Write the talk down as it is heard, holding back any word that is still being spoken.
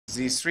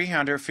The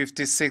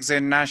 356th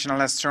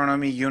International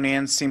Astronomical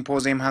Union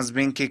Symposium has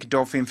been kicked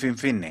off in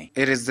Finfinne.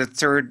 It is the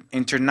third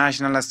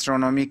International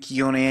Astronomical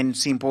Union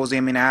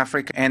Symposium in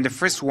Africa and the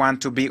first one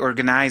to be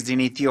organized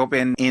in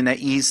Ethiopia in the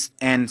East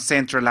and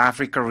Central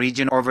Africa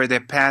region over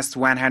the past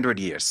 100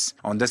 years.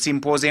 On the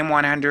symposium,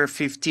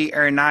 150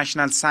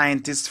 international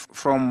scientists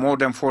from more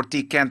than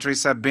 40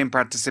 countries have been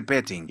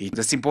participating.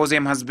 The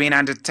symposium has been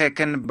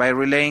undertaken by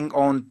relying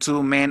on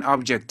two main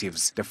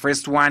objectives. The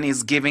first one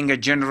is giving a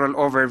general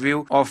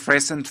overview of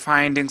recent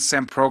findings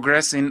and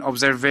progress in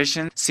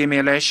observation,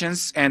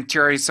 simulations, and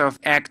theories of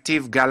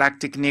active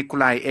galactic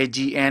nuclei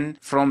 (AGN)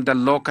 from the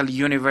local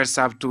universe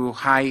up to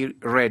high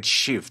red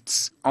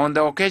shifts. On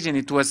the occasion,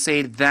 it was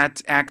said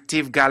that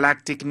active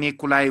galactic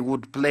nuclei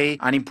would play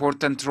an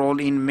important role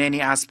in many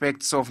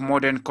aspects of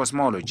modern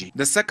cosmology.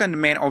 The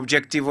second main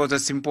objective of the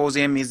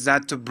symposium is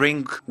that to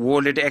bring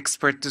world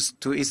experts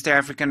to East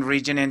African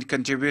region and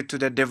contribute to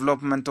the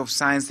development of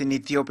science in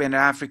Ethiopia and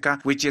Africa,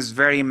 which is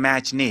very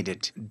much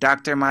needed.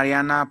 Dr.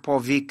 Mariana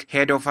Povic,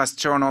 head of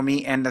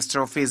astronomy and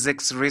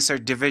astrophysics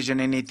research division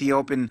in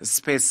Ethiopian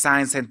Space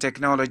Science and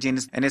Technology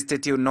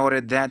Institute,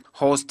 noted that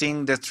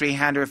hosting the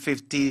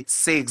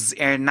 356th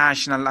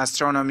International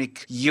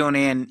Astronomical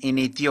Union in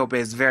Ethiopia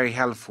is very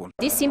helpful.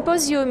 This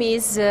symposium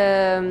is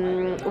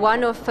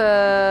one of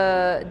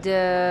the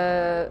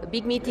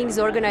big meetings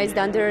organized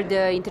under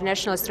the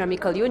International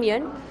Astronomical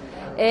Union.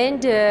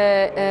 And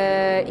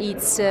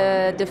it's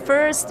the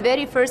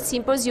very first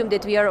symposium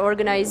that we are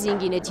organizing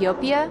in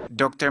Ethiopia.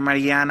 Dr.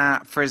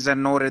 Mariana further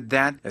noted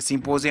that the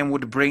symposium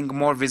would bring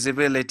more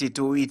visibility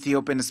to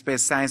Ethiopian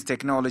Space Science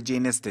Technology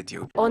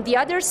Institute. On the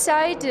other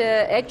side,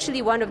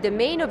 actually one of the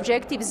main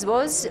objectives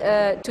was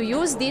to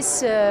use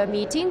this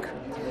meeting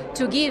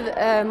to give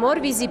more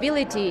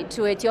visibility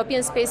to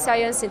Ethiopian Space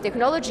Science and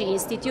Technology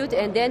Institute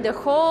and then the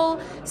whole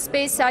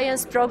space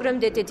science program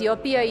that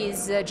Ethiopia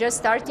is just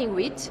starting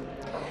with.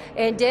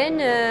 And then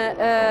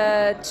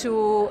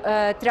to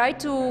try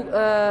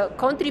to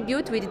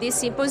contribute with this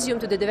symposium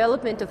to the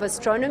development of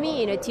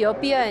astronomy in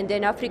Ethiopia and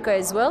then Africa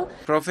as well.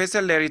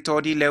 Professor Larry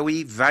Todi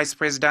Lewi, Vice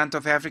President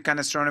of African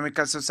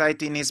Astronomical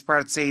Society, in his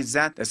part says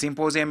that the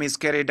symposium is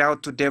carried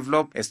out to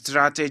develop a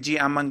strategy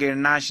among the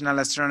International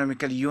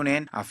Astronomical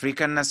Union,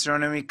 African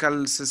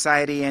Astronomical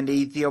Society and the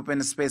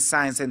Ethiopian Space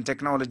Science and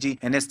Technology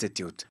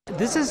Institute.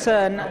 This is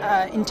an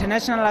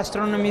International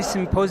Astronomy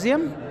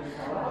Symposium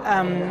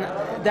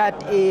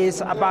that is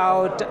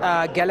about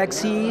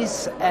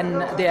galaxies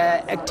and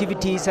their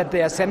activities at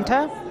their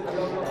center,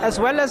 as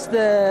well as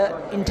the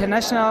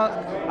International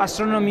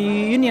Astronomical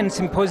Union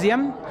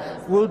Symposium.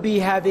 Will be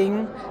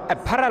having a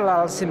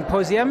parallel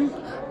symposium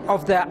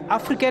of the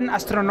African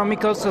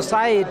Astronomical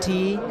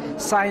Society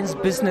Science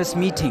Business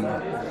Meeting.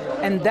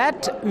 And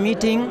that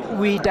meeting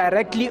we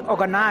directly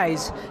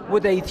organize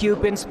with the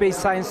Ethiopian Space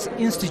Science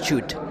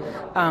Institute.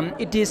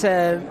 It is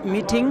a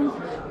meeting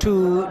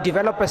to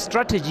develop a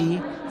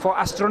strategy for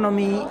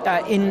astronomy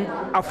in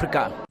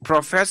Africa.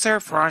 Professor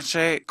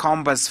Franche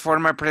Combes,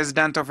 former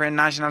president of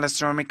International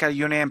Astronomical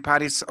Union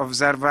Paris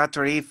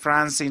Observatory,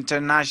 France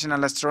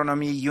International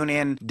Astronomy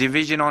Union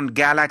Division on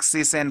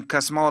Galaxies and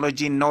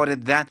Cosmology,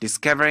 noted that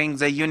discovering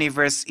the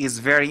universe is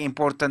very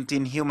important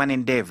in human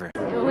endeavor.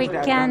 We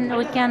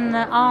can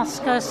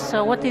ask us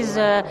what is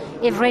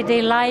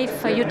everyday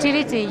life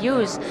utility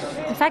use.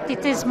 In fact,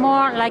 it is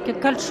more like a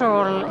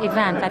cultural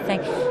event, I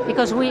think,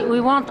 because we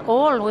want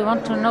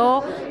to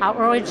know our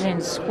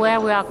origins,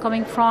 where we are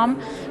coming from,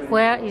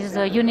 where is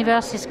the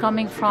universe is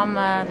coming from,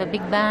 the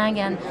Big Bang,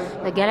 and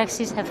the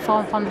galaxies have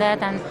formed from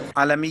that. And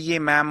Alamiye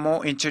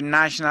Mammo,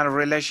 International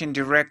Relations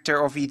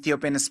Director of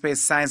Ethiopian Space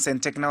Science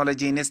and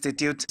Technology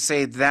Institute,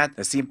 said that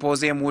the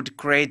symposium would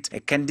create a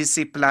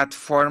conducive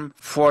platform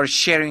for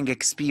sharing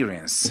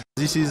experience.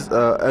 This is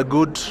a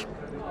good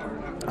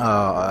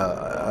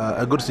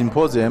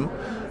symposium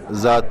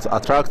that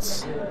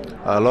attracts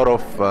a lot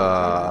of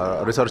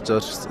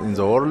researchers in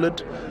the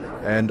world,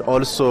 and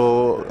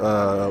also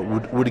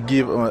would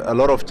give a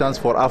lot of chance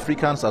for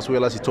Africans as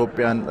well as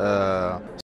Ethiopian